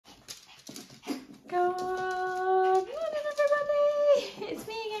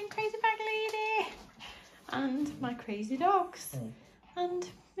crazy dogs. And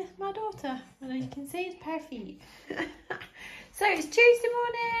my daughter, and as you can see, it's a pair of feet. So it's Tuesday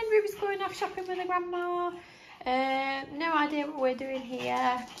morning, Ruby's going off shopping with her grandma. No idea what we're doing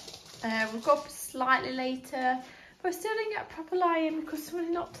here. We've got up slightly later, but I still didn't get a proper lie-in because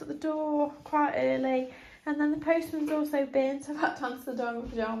somebody knocked at the door quite early. And then the postman's also been, so I've had to answer the door in my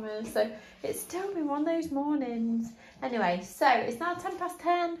pyjamas. So it's still been one of those mornings. Anyway, so it's now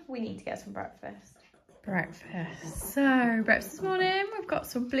 10:10. We need to get some breakfast. So breakfast this morning, we've got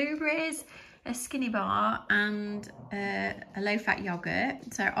some blueberries, a skinny bar and a low-fat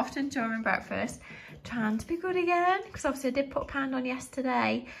yoghurt. So often during breakfast, trying to be good again, because obviously I did put a pound on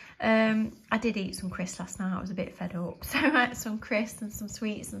yesterday. I did eat some crisps last night. I was a bit fed up, so I ate some crisps and some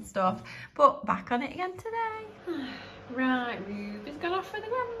sweets and stuff, but back on it again today. Right, Ruby's gone off with the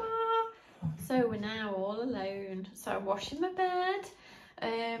grandma, so we're now all alone. So I'm washing my bed.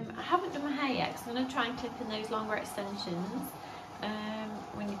 I haven't done my hair yet because I'm going to try and clip in those longer extensions.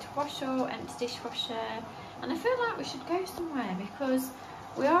 We need to wash all, empty dishwasher, and I feel like we should go somewhere because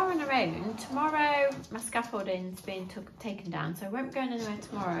we are on our own. Tomorrow my scaffolding's being taken down, so I won't be going anywhere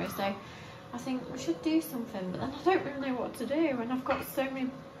tomorrow. So I think we should do something, but then I don't really know what to do, and I've got so many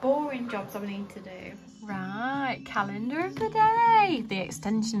boring jobs I need to do. Right, calendar of the day. The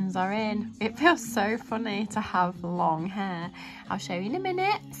extensions are in. It feels so funny to have long hair. I'll show you in a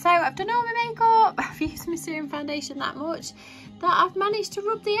minute. So I've done all my makeup. I've used my serum foundation that much that I've managed to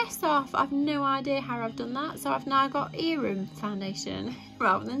rub the S off. I've no idea how I've done that. So I've now got earroom foundation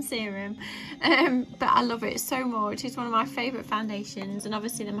rather than serum. But I love it so much. It's one of my favourite foundations. And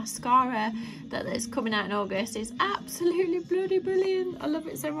obviously the mascara that's coming out in August is absolutely bloody brilliant. I love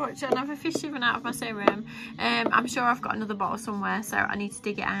it so much. And I've officially run out of my serum. I'm sure I've got another bottle somewhere, so I need to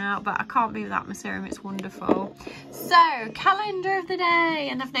dig it out. But I can't be without my serum. It's wonderful. So, calendar of the day.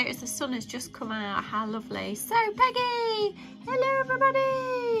 And I've noticed the sun has just come out. How lovely. So, Peggy! Hello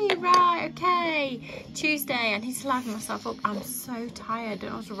everybody! Right, okay. Tuesday, I need to liven myself up. I'm so tired. I don't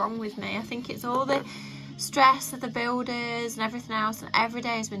know what's wrong with me. I think it's all the stress of the builders and everything else, and every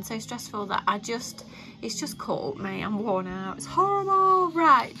day has been so stressful that it's just caught me. I'm worn out. It's horrible.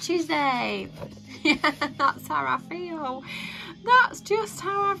 Right, Tuesday. Yeah, that's how I feel. That's just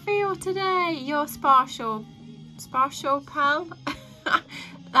how I feel today. Your spatial pal.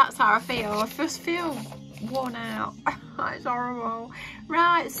 That's how I feel. I just feel worn out. It's horrible.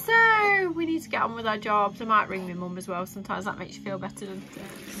 Right, so we need to get on with our jobs. I might ring my mum as well. Sometimes that makes you feel better, doesn't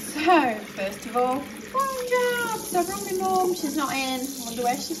it? So first of all, boring jobs. So I've rung my mum. She's not in. I wonder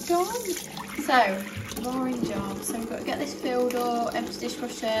where she's gone. So boring jobs. So I've got to get this filled up, empty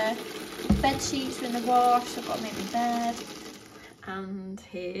dishwasher, bed sheets are in the wash. I've got to make my bed. And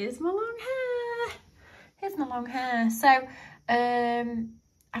here's my long hair. Here's my long hair. So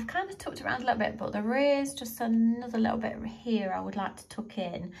I've kind of tucked it around a little bit, but there is just another little bit here I would like to tuck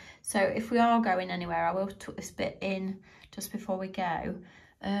in. So if we are going anywhere, I will tuck this bit in just before we go.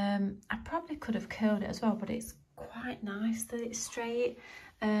 I probably could have curled it as well, but it's quite nice that it's straight.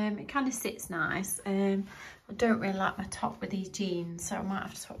 It kind of sits nice. I don't really like my top with these jeans, so I might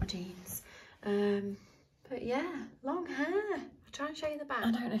have to swap my jeans. But yeah, long hair. I'll try and show you the back.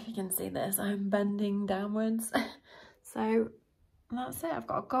 I don't know if you can see this. I'm bending downwards. So that's it. I've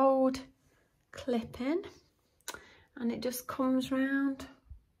got a gold clip in, and it just comes round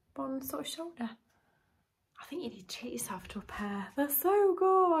one sort of shoulder. I think you need to treat yourself to a pair. They're so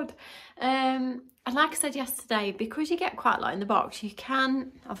good. And like I said yesterday, because you get quite a lot in the box, you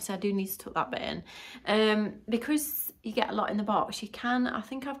can, obviously I do need to tuck that bit in, because you get a lot in the box, you can, I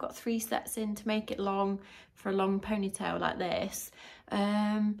think I've got 3 sets in to make it long for a long ponytail like this.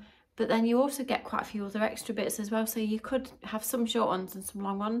 But then you also get quite a few other extra bits as well. So you could have some short ones and some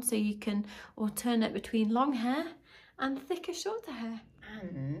long ones. So you can alternate between long hair and thicker, shorter hair.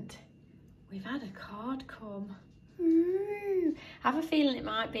 And we've had a card come. Ooh. I have a feeling it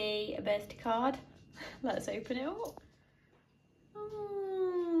might be a birthday card. Let's open it up.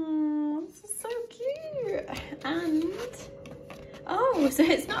 Oh, this is so cute. And, oh, so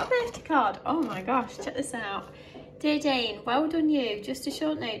it's not a birthday card. Oh my gosh, check this out. Dear Jane, well done you. Just a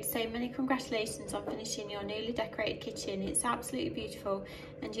short note to say many congratulations on finishing your newly decorated kitchen. It's absolutely beautiful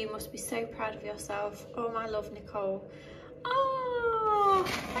and you must be so proud of yourself. Oh, my love, Nicole. Oh,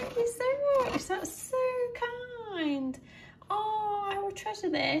 thank you so much. That's so kind. Oh, I will treasure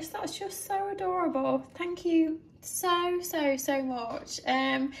this. That's just so adorable. Thank you so much.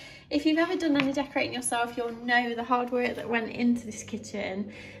 If you've ever done any decorating yourself, you'll know the hard work that went into this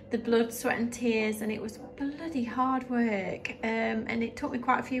kitchen, the blood, sweat and tears, and it was bloody hard work, and it took me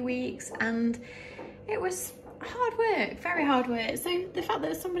quite a few weeks, and it was hard work, very hard work. So the fact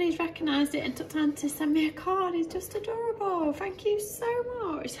that somebody's recognised it and took time to send me a card is just adorable. Thank you so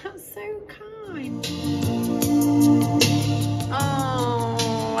much. That's so kind.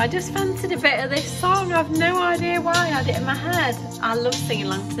 Oh, I just fancied a bit of this song. I've no idea why I had it in my head. I love singing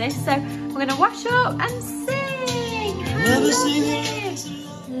along to this. So we're going to wash up and sing. How lovely.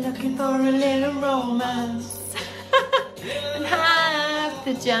 Looking for a little romance. And have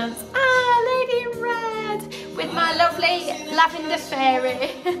the chance. Ah, Lady in Red with my lovely lavender fairy.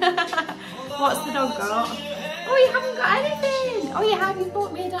 What's the dog got? Oh, you haven't got anything. Oh, you have. You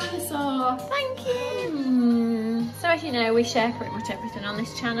bought me a dinosaur. Thank you. So as you know, we share pretty much everything on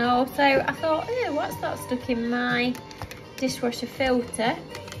this channel. So I thought, oh, what's that stuck in my dishwasher filter?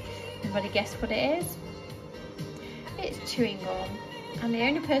 Everybody guess what it is? It's chewing gum. And the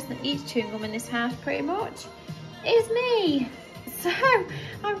only person that eats chewing gum in this house pretty much is me. So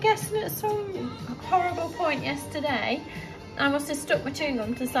I'm guessing at some horrible point yesterday I must have stuck my chewing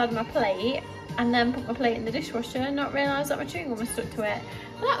gum to the side of my plate and then put my plate in the dishwasher and not realise that my chewing gum was stuck to it.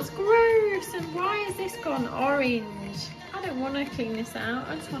 That's gross. And why has this gone orange? I don't want to clean this out,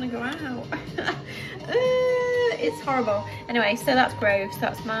 I just want to go out. It's horrible. Anyway, so that's gross.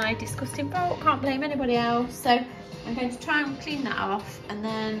 That's my disgusting fault. Can't blame anybody else. So I'm going to try and clean that off and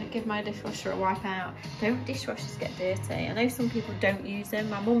then give my dishwasher a wipe out. Don't dishwashers get dirty? I know some people don't use them.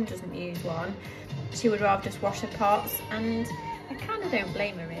 My mum doesn't use one. She would rather just wash her pots, and I kind of don't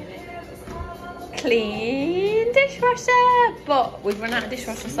blame her really. Clean dishwasher! But we've run out of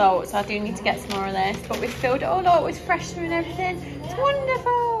dishwasher salt, so I do need to get some more of this. But we've filled it all up with freshener and everything. It's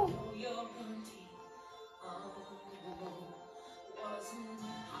wonderful!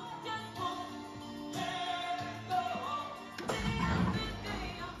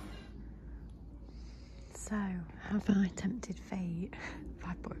 So, have I tempted fate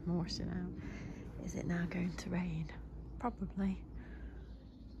by putting my washing out? Is it now going to rain? Probably.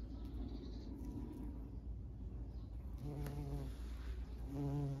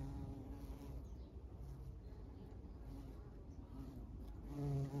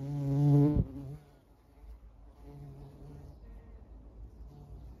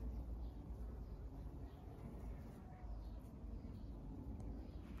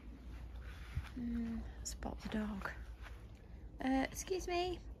 Spot the dog. Excuse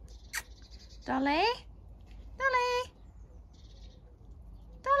me. Dolly? Dolly?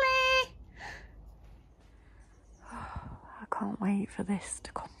 Dolly? Oh, I can't wait for this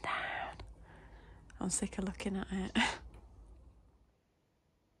to come down. I'm sick of looking at it.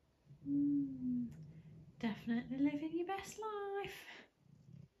 Definitely living your best life.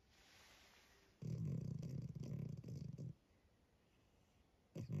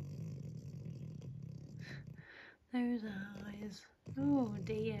 Those eyes. Oh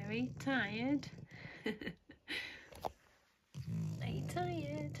dear, are you tired? Are you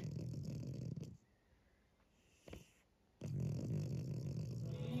tired?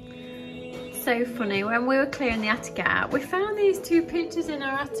 So funny, when we were clearing the attic out, we found these two pictures in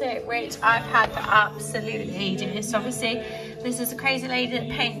our attic which I've had for absolutely ages. So obviously this is a crazy lady that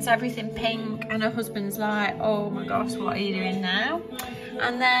paints everything pink, and her husband's like, oh my gosh, what are you doing now?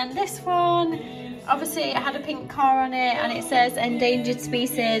 And then this one, obviously it had a pink car on it and it says endangered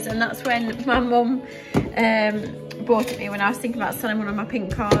species, and that's when my mum bought it me when I was thinking about selling one of my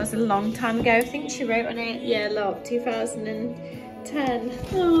pink cars a long time ago. I think she wrote on it, yeah look, 2010.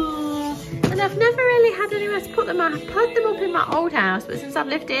 Aww. And I've never really had anywhere to put them. I put them up in my old house, but since I've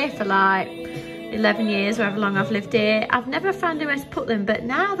lived here for like 11 years, however long I've lived here, I've never found anywhere to put them. But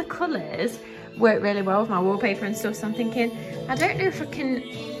now the colours work really well with my wallpaper and stuff, so I'm thinking, I don't know if I can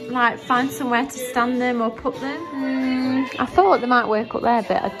like find somewhere to stand them or put them. I thought they might work up there,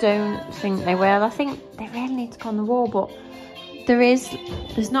 but I don't think they will. I think they really need to go on the wall, but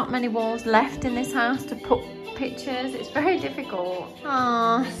there's not many walls left in this house to put pictures. It's very difficult.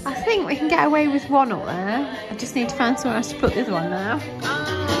 I think we can get away with one up there. I just need to find somewhere else to put the other one now.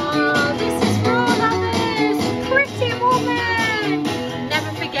 Oh, this is for all others. Pretty woman.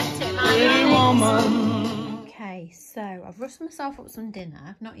 Never forget it, my pretty woman. Okay, so I've rushed myself up some dinner.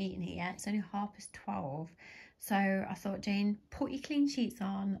 I've not eaten it yet. It's only 12:30. So I thought, Jane, put your clean sheets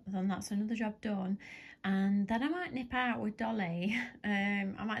on, then that's another job done. And then I might nip out with Dolly.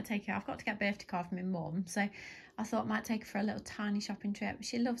 I might take her, I've got to get a birthday card from my mum, so I thought I might take her for a little tiny shopping trip.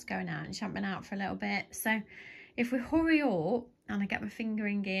 She loves going out and she hasn't been out for a little bit. So if we hurry up and I get my finger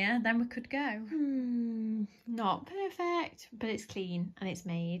in gear, then we could go. Not perfect, but it's clean and it's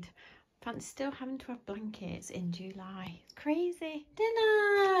made. Fancy still having to have blankets in July. It's crazy.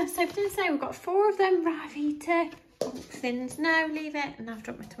 Dinner! So for dinner today we've got 4 of them Ravita Thins. No, leave it. And I've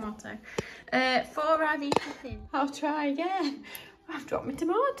dropped my tomato. 4 Rivita thins. I'll try again. I've dropped my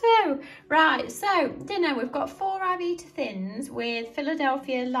tomato. Right, so dinner, we've got 4 Rivita thins with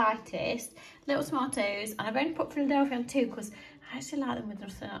Philadelphia lightest, little tomatoes, and I've only put Philadelphia on 2 because I actually like them with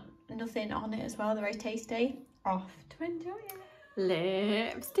nothing on it as well. They're very tasty. Off to enjoy it.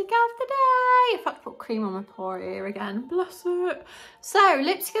 Lipstick of the day. I've had to put cream on my poor ear again, bless it. So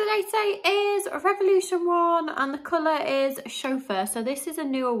lipstick of the day today is a Revolution one, and the colour is Chauffeur. So this is a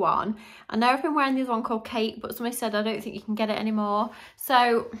newer one. I know I've been wearing this one called Cake, but somebody said I don't think you can get it anymore.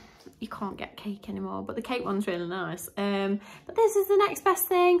 So you can't get Cake anymore, but the Cake one's really nice. But this is the next best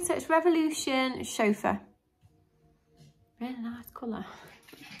thing. So it's Revolution Chauffeur. Really nice colour.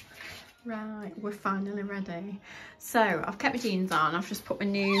 Right, we're finally ready. So I've kept my jeans on. I've just put my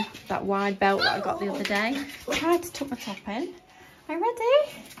new, that wide belt that I got the other day. Tried to tuck my top in. Are you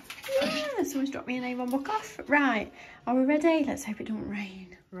ready? Yeah, someone's dropped me an AVON book off. Right, are we ready? Let's hope it don't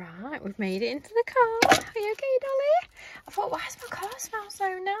rain. Right, we've made it into the car. Are you okay, Dolly? I thought, why does my car smell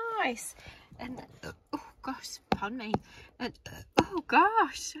so nice? And oh gosh, pardon me. And oh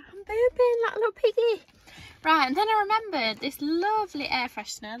gosh, I'm booping like a little piggy. Right, and then I remembered this lovely air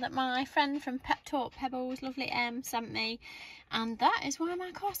freshener that my friend from Pet Talk Pebbles, lovely M, sent me, and that is why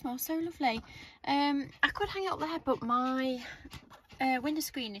my car smells so lovely. I could hang it up there, but my window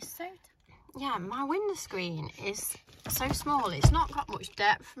screen is so... Yeah, my window screen is so small. It's not got much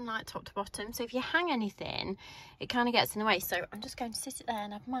depth from like top to bottom, so if you hang anything, it kind of gets in the way. So I'm just going to sit it there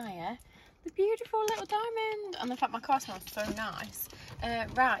and admire the beautiful little diamond, and the fact my car smells so nice.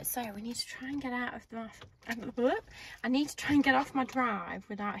 Right, so we need to try and get out of the... I need to try and get off my drive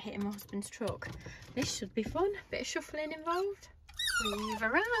without hitting my husband's truck. This should be fun. Bit of shuffling involved. We've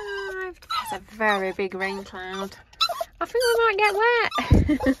arrived. There's a very big rain cloud. I think we might get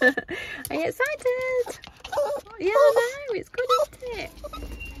wet. Are you excited? Yeah, I know. It's good, isn't it?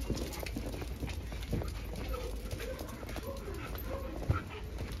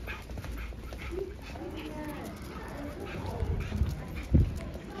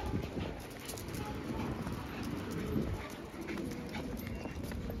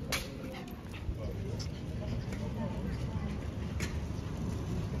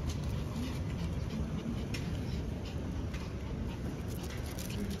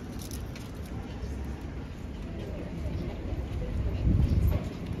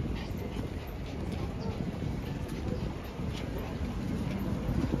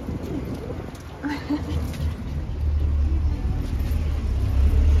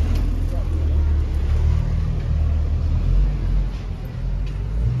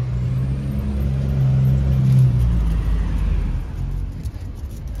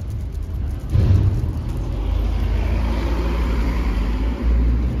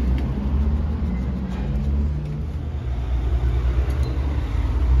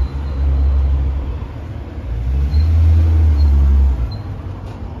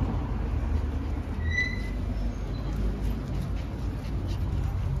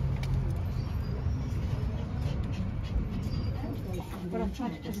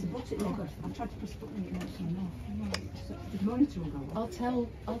 I'll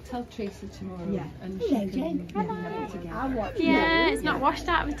tell Tracey tomorrow. Yeah. And Hello, she Jayne. can I'll watch Yeah, it's not washed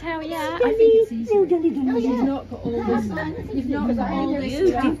out of the tail yet. I think it's easy. You've not got all this. You've not got all this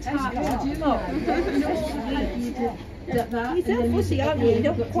stuff to do. You know, all the week you did that. You're so fussy, aren't you? You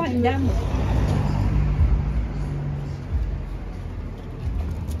don't quite down.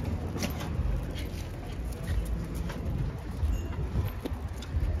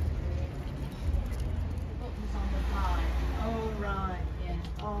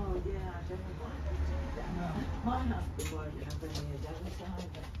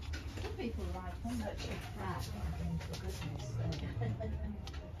 People like them, but she's crap. For goodness sake.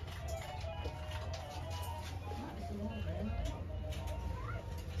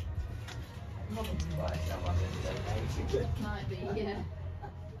 Might be, yeah.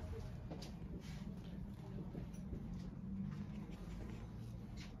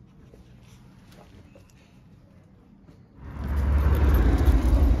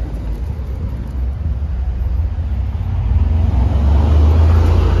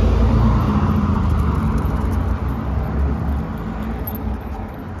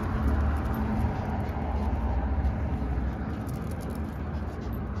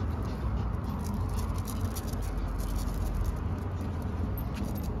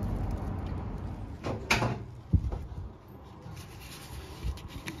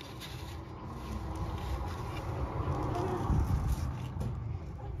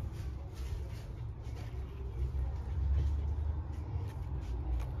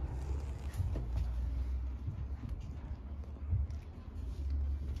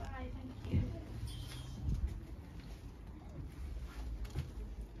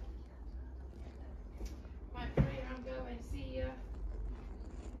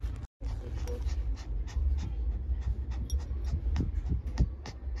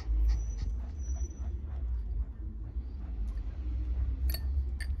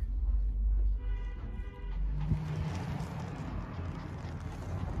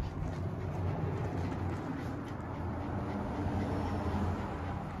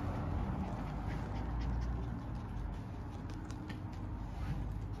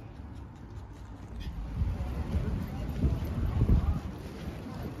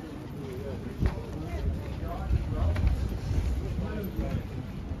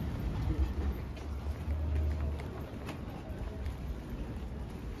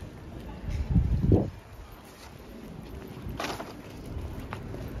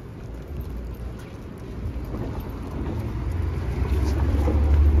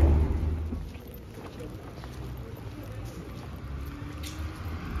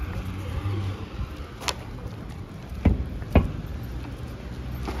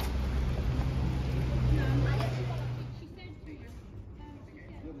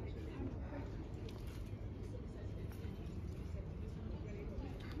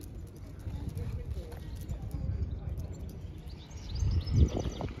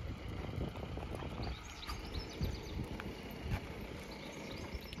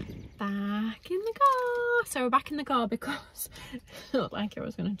 So we're back in the car because it looked like I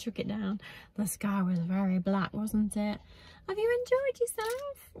was going to chuck it down. The sky was very black, wasn't it? Have you enjoyed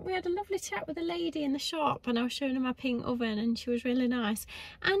yourself? We had a lovely chat with a lady in the shop and I was showing her my pink oven and she was really nice.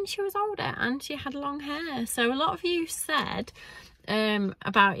 And she was older and she had long hair. So a lot of you said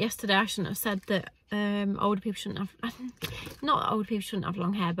about yesterday, I shouldn't have said that older people shouldn't have, not that older people shouldn't have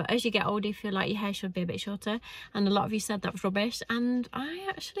long hair, but as you get older you feel like your hair should be a bit shorter, and a lot of you said that was rubbish, and I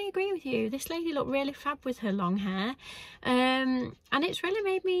actually agree with you. This lady looked really fab with her long hair, and it's really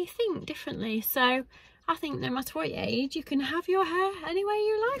made me think differently. So I think no matter what your age, you can have your hair any way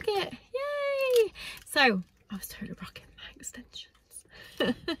you like it. Yay! So I was totally rocking my extensions.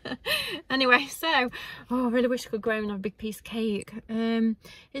 Anyway, so I really wish I could go home and have a big piece of cake.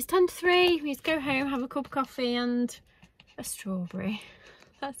 It's 10 to 3. We need to go home, have a cup of coffee and a strawberry.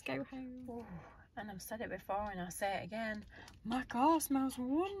 Let's go home. Oh, and I've said it before and I'll say it again, my car smells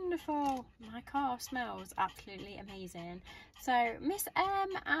wonderful. My car smells absolutely amazing. So Miss M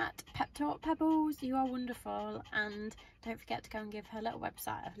at Pep Talk Pebbles, you are wonderful, and don't forget to go and give her little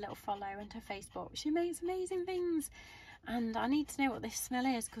website a little follow and her Facebook. She makes amazing things. And I need to know what this smell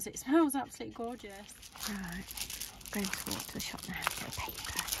is because it smells absolutely gorgeous. Right, I'm going to walk to the shop now and get a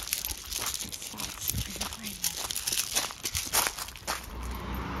paper. It starts raining.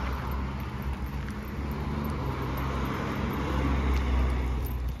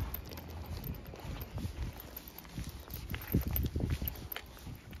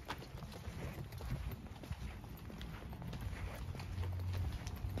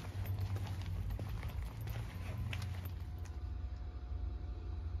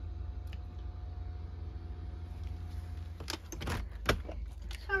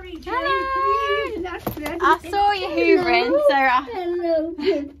 Hello. I saw you hoovering, so Hello,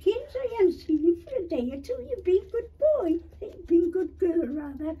 Jenkins. I haven't seen you for a day or two. You've been a good boy. You've been a good girl,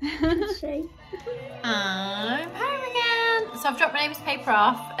 rather, I'd say. I'm home again. So I've dropped my neighbour's paper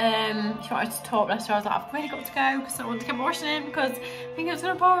off. She wanted to talk, bless her. I was like, I've really got to go because I want to get my washing in because I think it's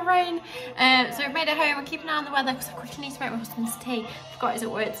going to pour with rain. So I've made it home. I keep an eye on the weather because I quickly need to make my husband's tea. I forgot he's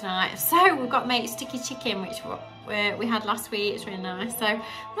at work tonight. So we've got made sticky chicken, which we had last week. It's really nice. So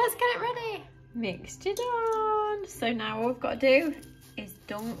let's get it ready. Mixture done. So now all we've got to do is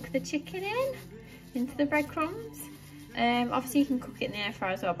dunk the chicken into the breadcrumbs. Obviously you can cook it in the air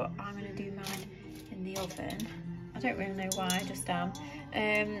fryer as well, but I'm going to do mine in the oven. I don't really know why, I just am.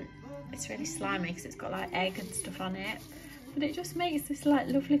 It's really slimy because it's got like egg and stuff on it, but it just makes this like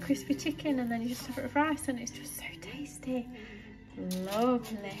lovely crispy chicken, and then you just have it with rice and it's just so tasty.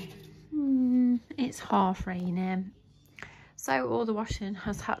 Lovely. It's half raining, so all the washing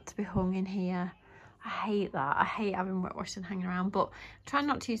has had to be hung in here. I hate that. I hate having wet washing hanging around, but try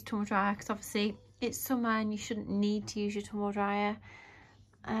not to use tumble dryer because obviously it's summer and you shouldn't need to use your tumble dryer.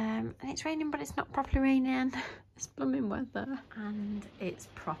 And it's raining, but it's not properly raining. It's blooming weather and it's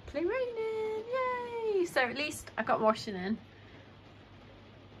properly raining. Yay! So at least I got washing in.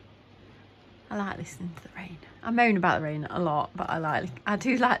 I like listening to the rain. I moan about the rain a lot, but I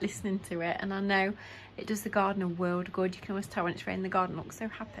do like listening to it, and I know it does the garden a world of good. You can always tell when it's raining, the garden looks so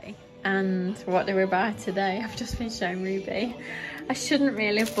happy. And what did we buy today? I've just been showing Ruby. I shouldn't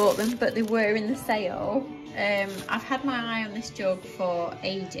really have bought them, but they were in the sale. I've had my eye on this jug for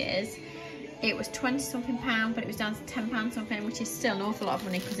ages. It was 20 something pound, but it was down to £10 something, which is still an awful lot of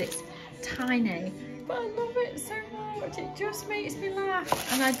money because it's tiny. But I love it so much, it just makes me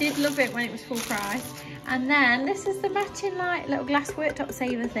laugh. And I did love it when it was full price. And then this is the matching like little glass worktop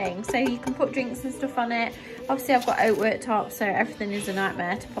saver thing, so you can put drinks and stuff on it. Obviously I've got oak worktop, so everything is a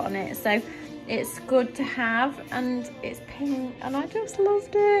nightmare to put on it, so it's good to have. And it's pink and I just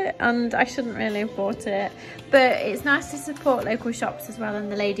loved it, and I shouldn't really have bought it, but it's nice to support local shops as well,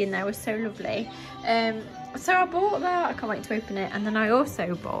 and the lady in there was so lovely. So I bought that. I can't wait to open it. And then I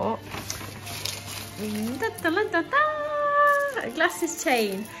also bought a glasses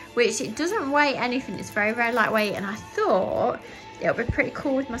chain, which it doesn't weigh anything. It's very, very lightweight, and I thought it'll be pretty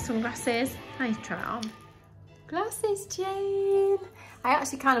cool with my sunglasses. I need to try it on. Glasses chain. I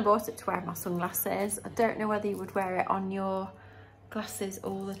actually kind of bought it to wear with my sunglasses. I don't know whether you would wear it on your glasses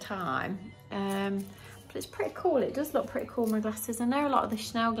all the time, but it's pretty cool. It does look pretty cool with my glasses. I know a lot of the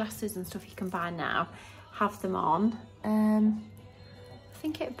Chanel glasses and stuff you can buy now have them on. I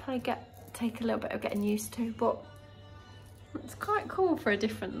think it would probably take a little bit of getting used to, but it's quite cool for a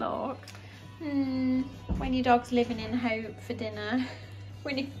different look. When your dog's living in hope for dinner.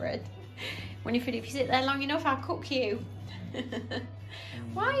 Winifred, if you sit there long enough, I'll cook you.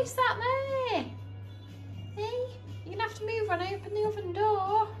 Why is that there? Hey, you're gonna have to move when I open the oven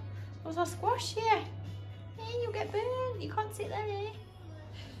door, or I'll squash you. Hey, you'll get burned. You can't sit there.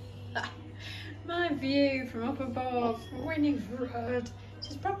 My view from up above, Winifred.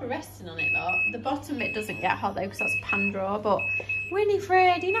 She's proper resting on it though. The bottom bit doesn't get hot though because that's pan drawer, but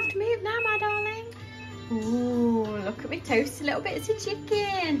Winifred, you don't have to move now, my darling. Ooh, look at me toasty little bits of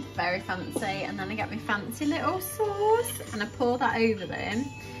chicken. Very fancy. And then I get my fancy little sauce and I pour that over them.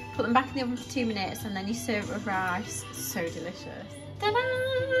 Put them back in the oven for 2 minutes and then you serve it with rice. So delicious.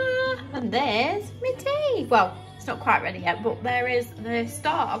 Ta-da! And there's my tea. Well, it's not quite ready yet, but there is the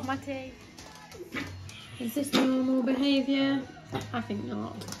start of my tea. Is this normal behaviour? I think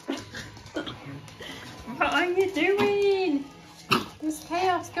not. What are you doing? There's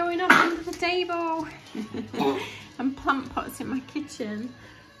chaos going on under the table. And plant pots in my kitchen.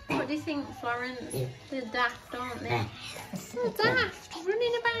 What do you think, Florence? They're daft, aren't they? They're daft,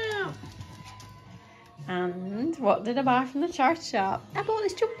 running about. And what did I buy from the charity shop? I bought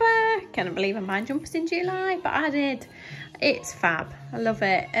this jumper. Can't believe I'm buying jumpers in July, but I did. It's fab. I love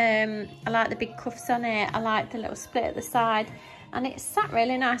it. I like the big cuffs on it. I like the little split at the side. And it sat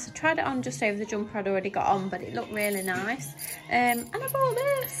really nice. I tried it on just over the jumper I'd already got on, but it looked really nice. And I bought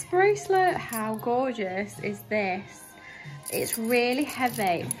this bracelet. How gorgeous is this? It's really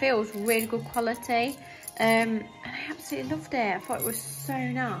heavy. It feels really good quality. And I absolutely loved it. I thought it was so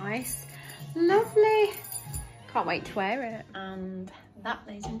nice. Lovely. Can't wait to wear it. And that,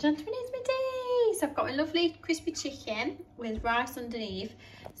 ladies and gentlemen, is my tea. So I've got my lovely crispy chicken with rice underneath,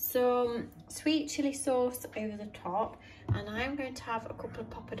 some sweet chilli sauce over the top, and I'm going to have a couple of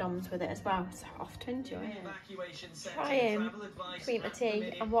poppadoms with it as well. So off to enjoy it. Try in, eat my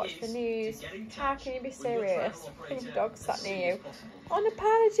tea and watch the news. How can you be serious? Full of dogs sat near you. On a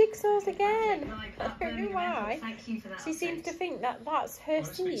pile of jigsaws again. I don't know why. She seems to think that that's her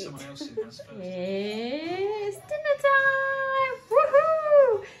seat. It's dinner time!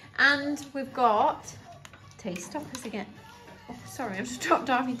 Woohoo! And we've got taste stoppers again. Oh, sorry, I've just dropped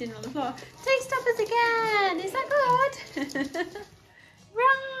off your dinner on the floor. Taste stoppers again! Is that good?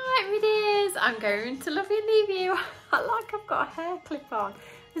 Right, it is. I'm going to love you and leave you. I like I've got a hair clip on.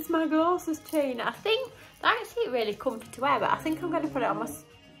 It's my glasses chain. I think they're actually really comfy to wear, but I think I'm going to put it on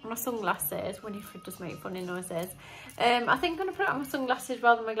my sunglasses. Winifred does make funny noises. I think I'm going to put it on my sunglasses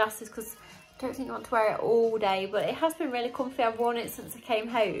rather than my glasses because I don't think I want to wear it all day, but it has been really comfy. I've worn it since I came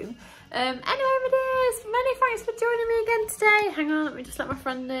home. Anyway, it is. Many thanks for joining me again today. Hang on, let me just let my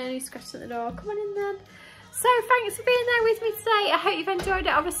friend in. He's scratched at the door. Come on in then. So thanks for being there with me today. I hope you've enjoyed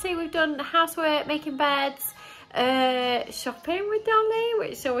it. Obviously, we've done housework, making beds, shopping with Dolly,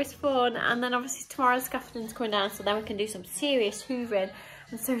 which is always fun. And then obviously tomorrow scaffolding's coming down, so then we can do some serious hoovering.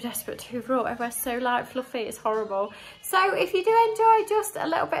 I'm so desperate to hoover up. Everywhere's so light, fluffy, it's horrible. So if you do enjoy just a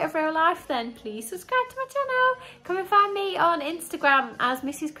little bit of real life, then please subscribe to my channel. Come and find me on Instagram as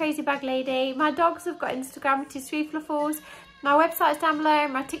mrscrazybaglady. My dogs have got Instagram, which is 3fluffles. My website's down below,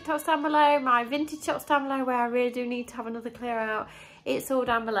 my TikTok's down below, my vintage shop's down below, where I really do need to have another clear out. It's all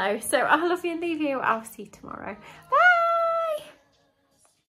down below. So I love you and leave you. I'll see you tomorrow. Bye!